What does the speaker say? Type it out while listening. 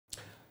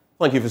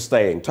Thank you for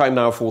staying. Time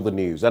now for the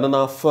news. And in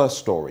our first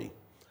story,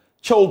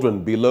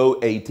 children below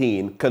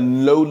 18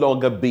 can no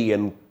longer be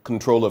in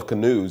control of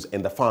canoes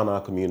in the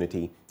Faanaa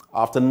community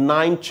after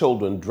 9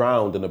 children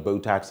drowned in a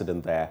boat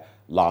accident there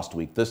last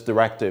week. This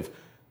directive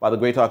by the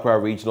Greater Accra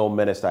Regional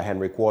Minister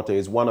Henry Quartey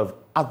is one of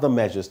other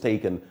measures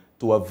taken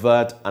to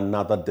avert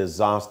another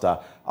disaster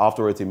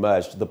after it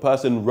emerged the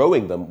person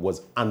rowing them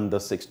was under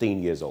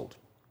 16 years old.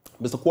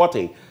 Mr.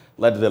 Quartey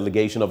led a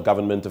delegation of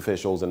government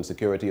officials and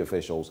security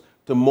officials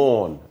to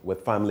mourn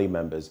with family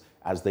members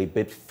as they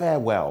bid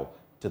farewell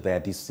to their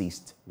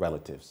deceased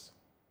relatives.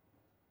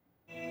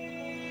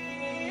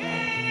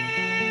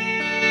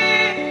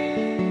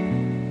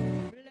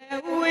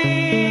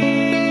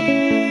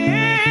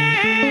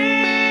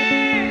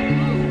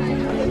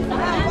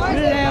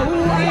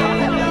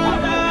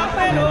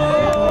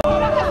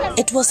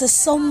 It was a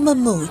somber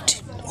mood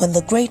when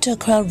the Greater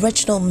Accra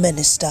Regional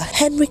Minister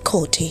Henry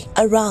Quartey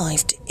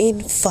arrived in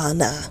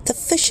Faanaa, the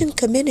fishing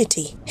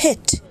community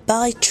hit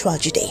by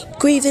tragedy.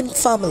 Grieving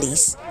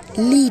families,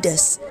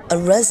 leaders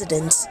and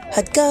residents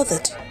had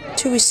gathered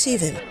to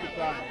receive him.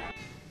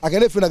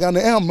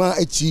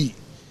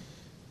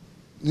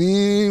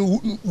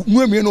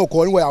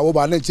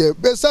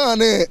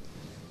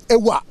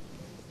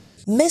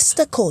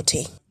 Mr.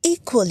 Quartey,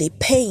 equally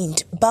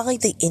pained by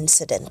the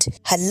incident,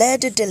 had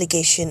led a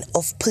delegation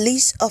of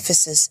police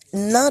officers,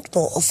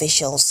 NADMO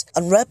officials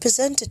and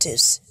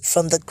representatives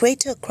from the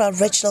Greater Accra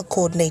Regional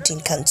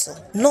Coordinating Council,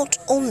 not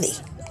only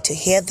to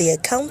hear the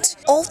account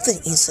of the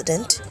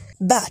incident,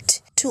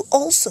 but to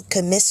also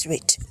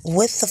commiserate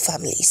with the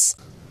families.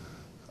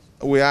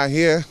 We are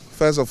here,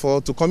 first of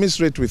all, to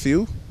commiserate with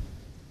you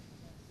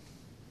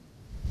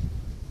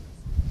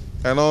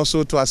and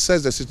also to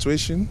assess the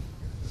situation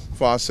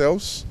for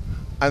ourselves.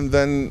 And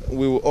then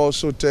we will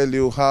also tell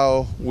you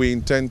how we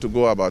intend to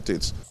go about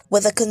it.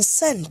 With the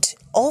consent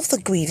of the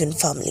grieving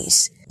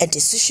families, a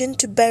decision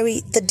to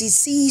bury the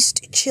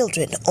deceased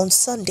children on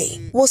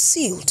Sunday was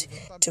sealed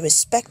to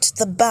respect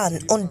the ban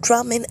on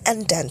drumming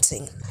and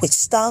dancing, which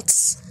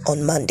starts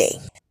on Monday.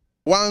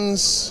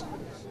 Once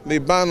the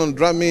ban on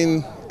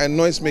drumming and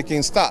noise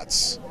making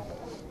starts,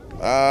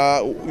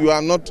 you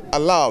are not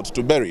allowed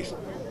to bury.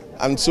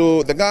 And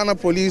so the Ghana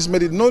police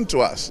made it known to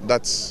us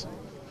that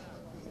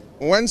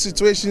when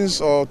situations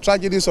or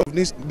tragedies of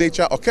this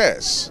nature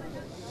occurs,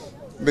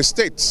 the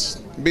states,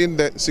 being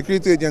the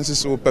security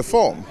agencies, will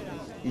perform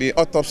the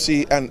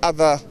autopsy and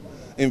other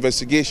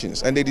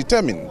investigations, and they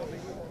determine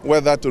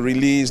whether to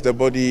release the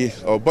body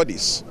or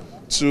bodies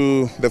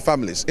to the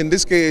families. In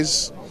this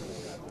case,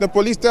 the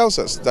police tells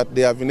us that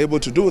they have been able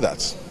to do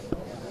that.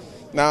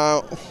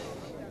 Now,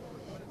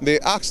 they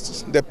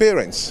asked the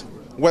parents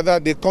whether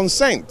they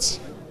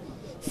consent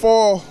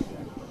for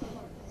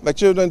the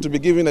children to be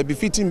given a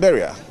befitting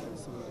burial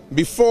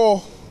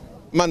before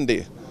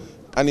Monday.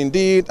 And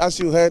indeed, as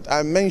you heard,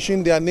 I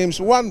mentioned their names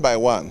one by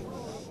one,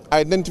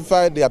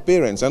 identified their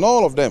parents, and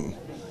all of them,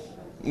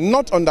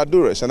 not under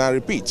duress, and I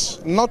repeat,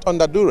 not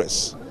under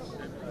duress,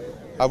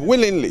 have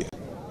willingly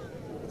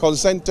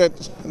consented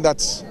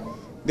that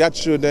their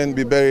children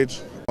be buried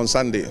on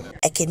Sunday.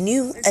 A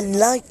canoe and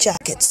life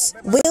jackets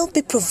will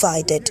be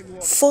provided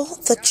for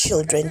the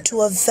children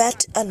to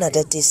avert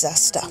another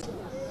disaster.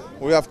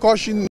 We have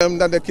cautioned them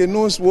that the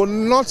canoes will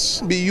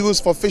not be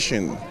used for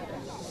fishing.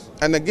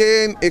 And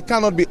again, it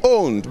cannot be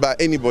owned by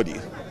anybody.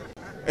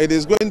 It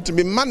is going to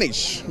be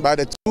managed by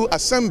the 2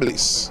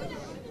 assemblies.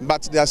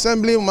 But the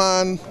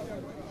assemblyman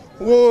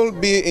will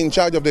be in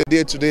charge of the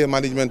day-to-day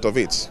management of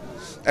it.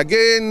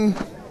 Again,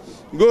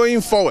 going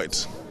forward,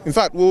 in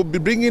fact, we'll be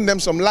bringing them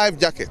some life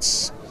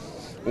jackets.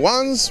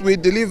 Once we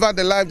deliver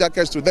the life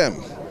jackets to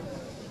them,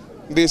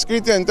 the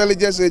security and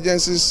intelligence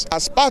agencies,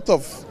 as part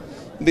of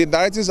the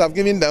directives I've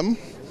given them,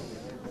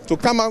 to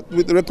come out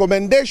with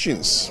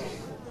recommendations.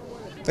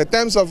 The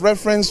terms of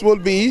reference will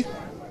be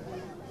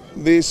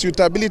the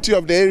suitability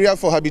of the area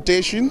for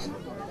habitation,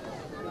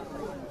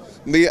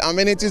 the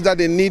amenities that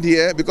they need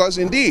here, because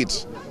indeed,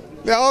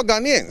 they are all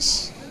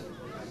Ghanaians.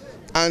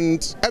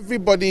 And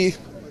everybody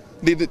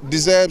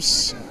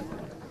deserves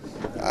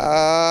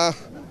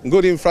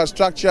good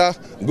infrastructure,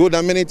 good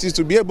amenities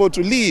to be able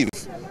to live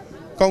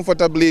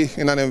comfortably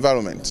in an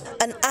environment.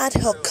 An ad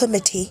hoc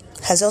committee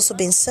has also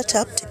been set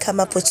up to come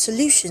up with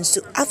solutions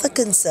to other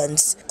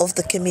concerns of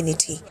the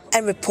community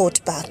and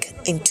report back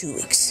in 2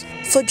 weeks.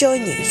 For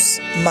JoyNews,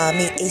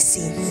 Mami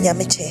Esi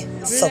Nyameche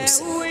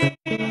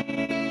Thompson.